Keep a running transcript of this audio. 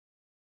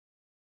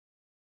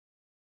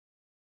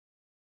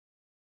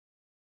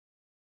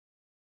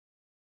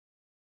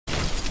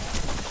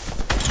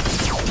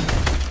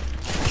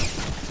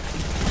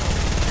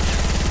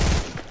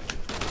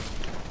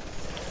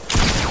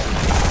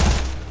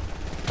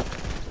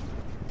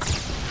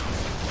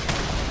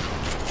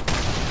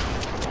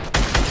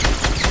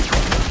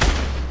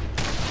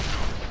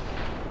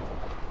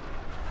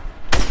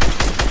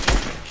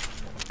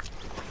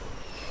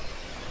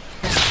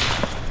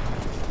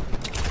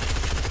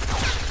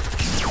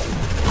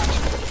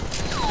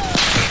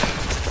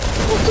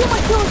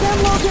kill them,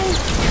 Logan.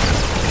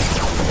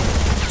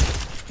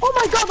 Oh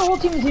my god, the whole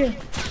team is here.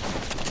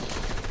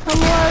 I'm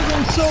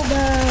lagging so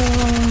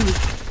bad.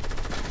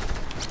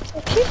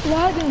 I keep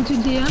lagging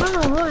today, I don't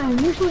know why. I'm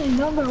usually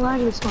never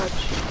lag this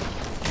much.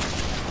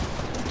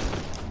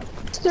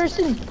 It's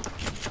Thurston.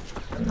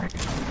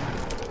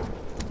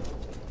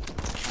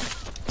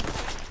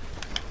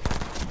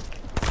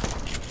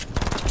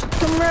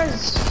 Come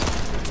res.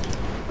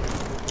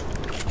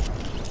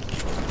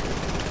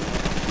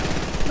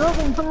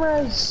 Logan, come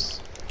res.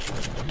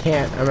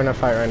 Can't. I'm in a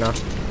fight right now.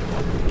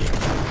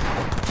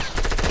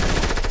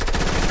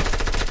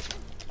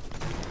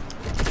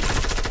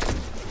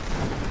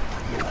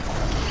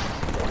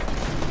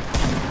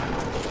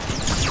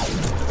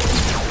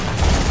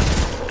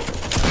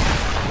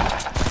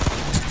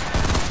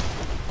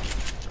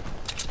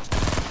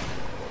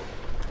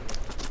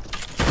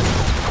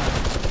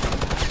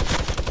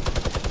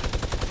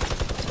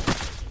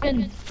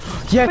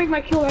 Yeah. Break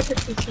my kill after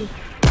 50.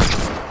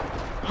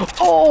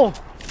 Oh!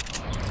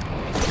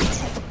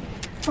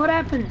 What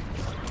happened?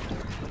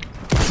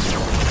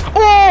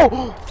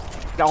 Oh!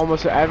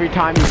 Almost every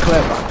time you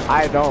clip,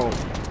 I don't.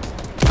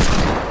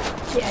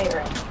 Yeah, you're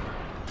right.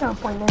 No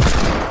point there.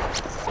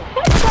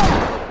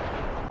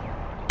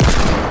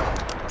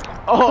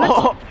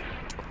 Oh!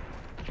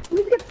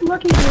 You get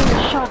lucky doing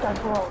the shot as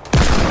well.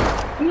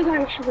 You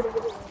guys should have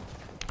done it.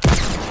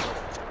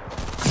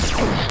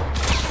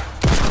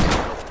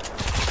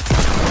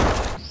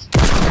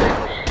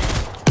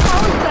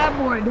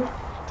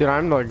 Dude,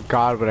 I'm the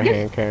god with a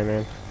hand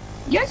cannon.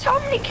 Guess how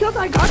many kills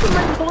I got in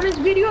my bonus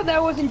video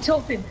that wasn't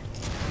tilted?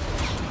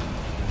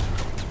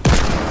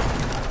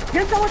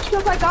 Guess how much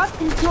kills I got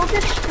in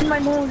tilted in my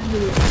bonus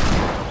video?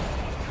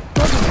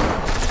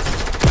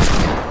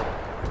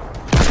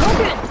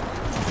 Logan!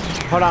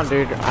 Hold on,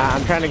 dude.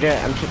 I'm trying to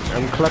get. I'm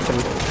clipping.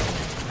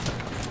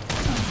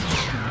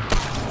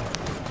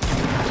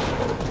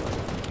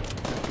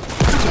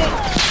 Okay,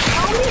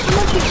 how many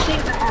kills do you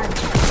think I had?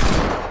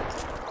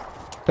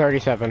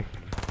 37.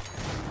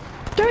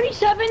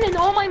 37 in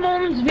all my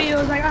moments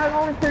videos, I got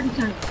only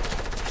 37.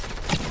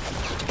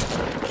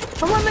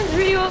 My moments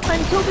video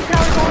until the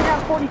towers only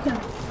have 47.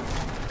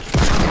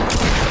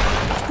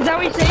 Is that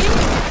what you're saying?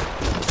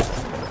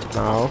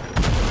 No.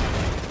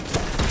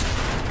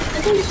 I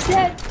think you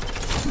said.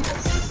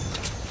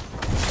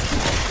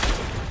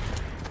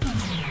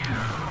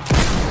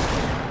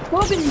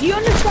 Logan, do you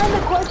understand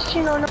the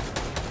question or not?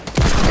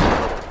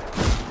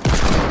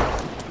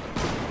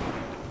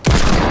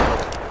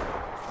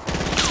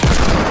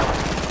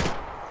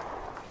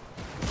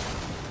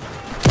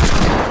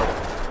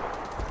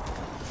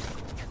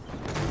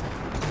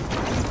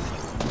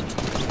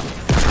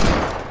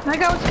 That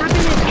guy was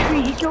camping in a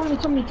tree. He killed me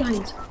so many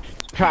times.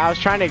 I was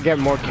trying to get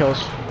more kills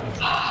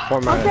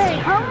for my. Okay,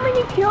 how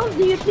many kills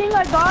do you think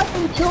I got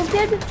in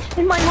tilted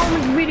in my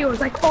moments videos?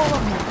 Like all of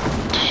them.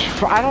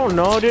 I don't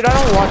know, dude. I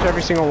don't watch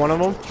every single one of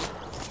them.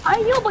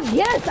 I know, but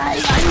yes, I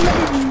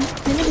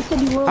never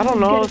said you were. I don't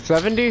know,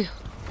 70.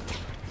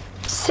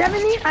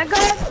 70? I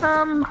got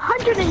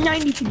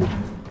 192.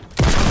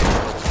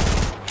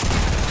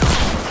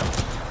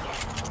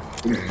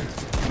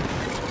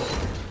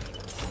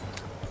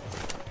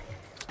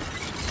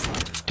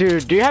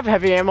 Dude, do you have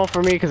heavy ammo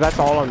for me? Cause that's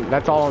all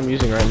I'm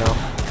using right now.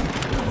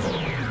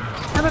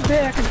 I have a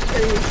bit I can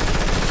spare you.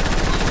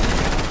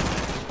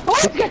 Oh,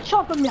 let's get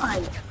shot from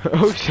behind.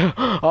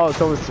 Oh,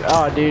 someone's.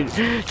 Oh, dude,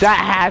 that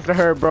has to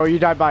hurt, bro. You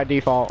died by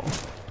default.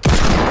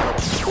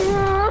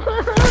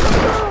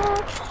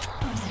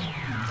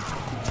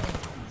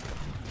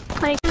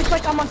 Like, it's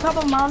like I'm on top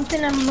of a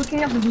mountain and I'm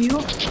looking at the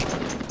view.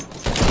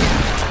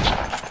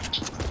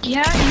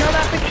 Yeah, you know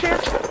that picture,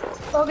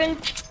 Logan?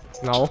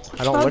 No,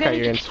 I don't look at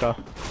your Insta.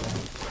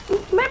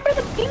 Remember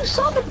you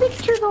saw the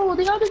picture though,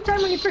 the other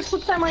time when you first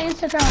looked at my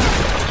Instagram.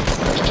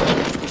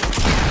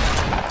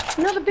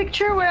 You know the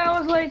picture where I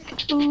was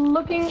like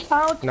looking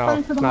out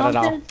onto the mountain? Not at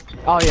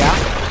all. Oh yeah?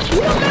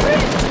 You don't remember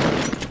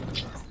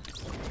it?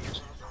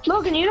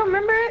 Logan, you don't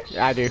remember it?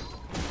 I do.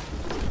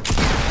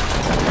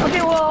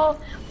 Okay, well,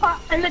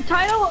 in the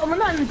title, well,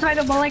 not in the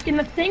title, but like in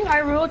the thing,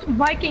 I wrote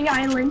Viking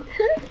Island.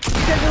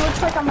 Because it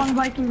looks like I'm on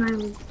Viking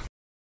Island.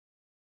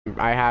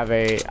 I have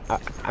a.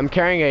 I'm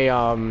carrying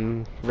a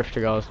Rift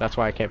to go, so that's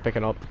why I can't pick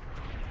it up.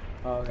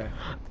 Oh, okay.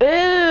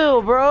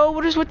 Ew, bro!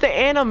 What is with the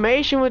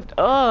animation? With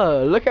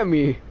look at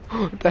me.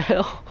 What the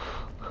hell,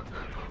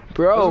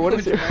 bro? What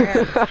is it?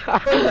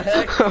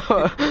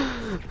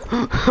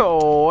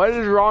 Oh, what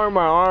is wrong with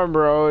my arm,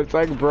 bro? It's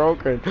like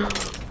broken.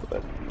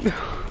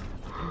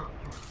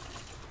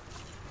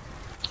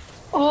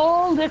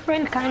 All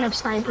different kind of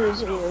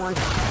snipers in one.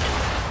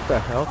 What the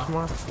hell,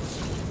 tomorrow?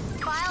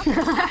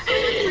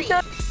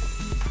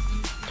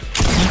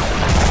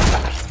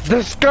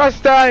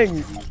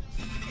 Disgusting!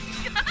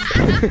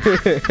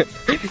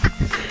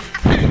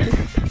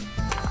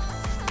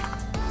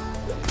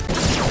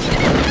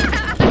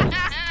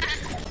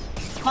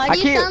 Why do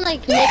you sound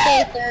like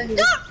Mickey 30?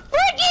 Stop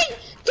freaking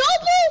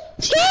double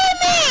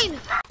teaming!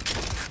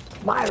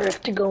 My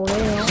Rift to go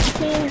now.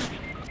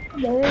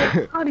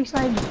 How do you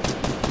snipe?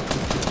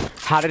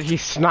 How did he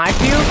snipe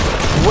you?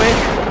 With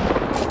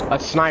a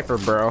sniper,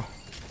 bro.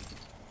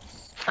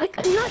 Like,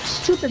 I'm not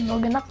stupid,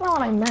 Logan. That's not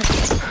what I meant.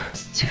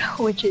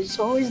 Which is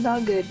always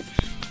not good.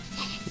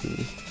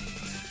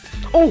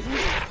 Oh!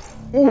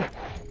 Oh!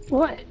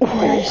 What?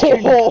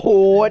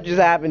 Oh, what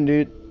just happened,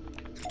 dude?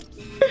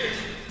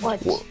 What?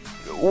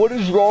 What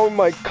is wrong with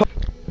my cup?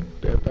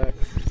 Get back.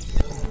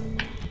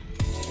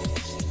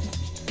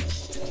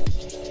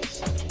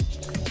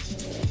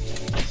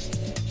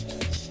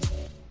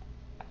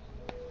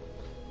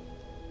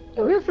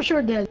 We're for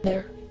sure dead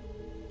there.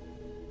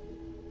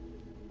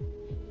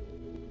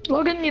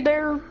 Logan, you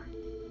there?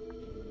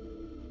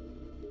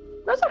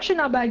 That's actually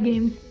not a bad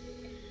game.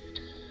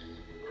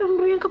 If I'm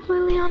being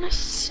completely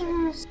honest,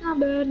 it's not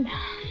bad.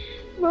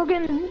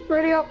 Logan,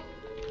 ready up.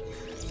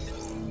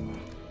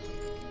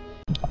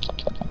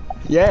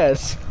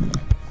 Yes.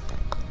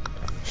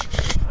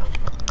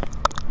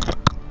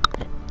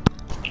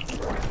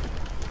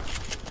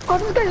 Oh,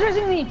 this guy's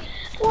raising me.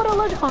 What a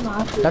legend. Oh,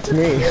 no. That's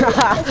me.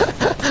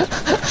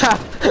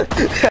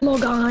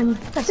 Logan,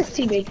 that's a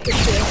teammate for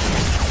sure.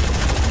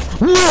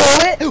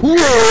 What?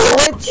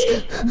 What?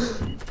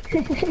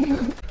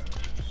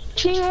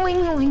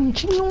 Ching-ling-ling,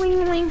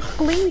 ching-ling-ling,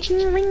 bling,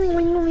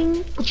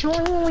 ching-ling-ling-ling,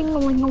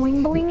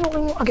 ching-ling-ling-ling,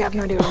 bling-ling. Okay, I have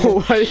no idea.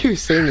 What are you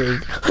singing?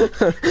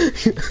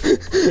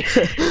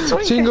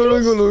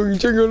 Ching-a-ling-a-ling,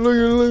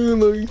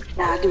 ching-a-ling-a-ling-a-ling.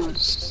 Nah, dude.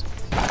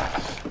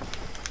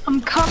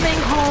 I'm coming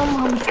home,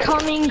 I'm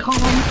coming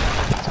home.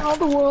 Tell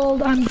the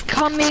world I'm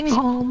coming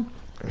home.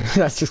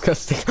 That's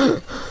disgusting.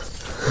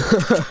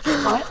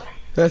 What?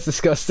 That's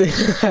disgusting.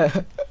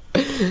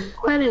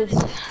 What is?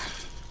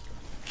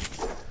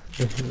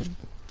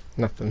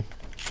 Nothing.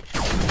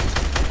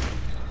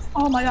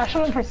 Oh my gosh, I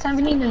went for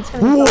 17 and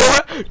 75.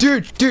 What?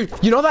 Dude,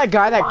 you know that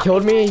guy that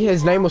killed me?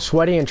 His name was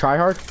Sweaty and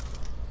Tryhard?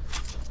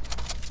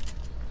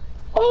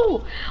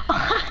 Oh!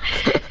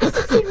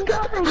 This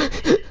guy!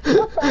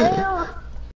 What the hell?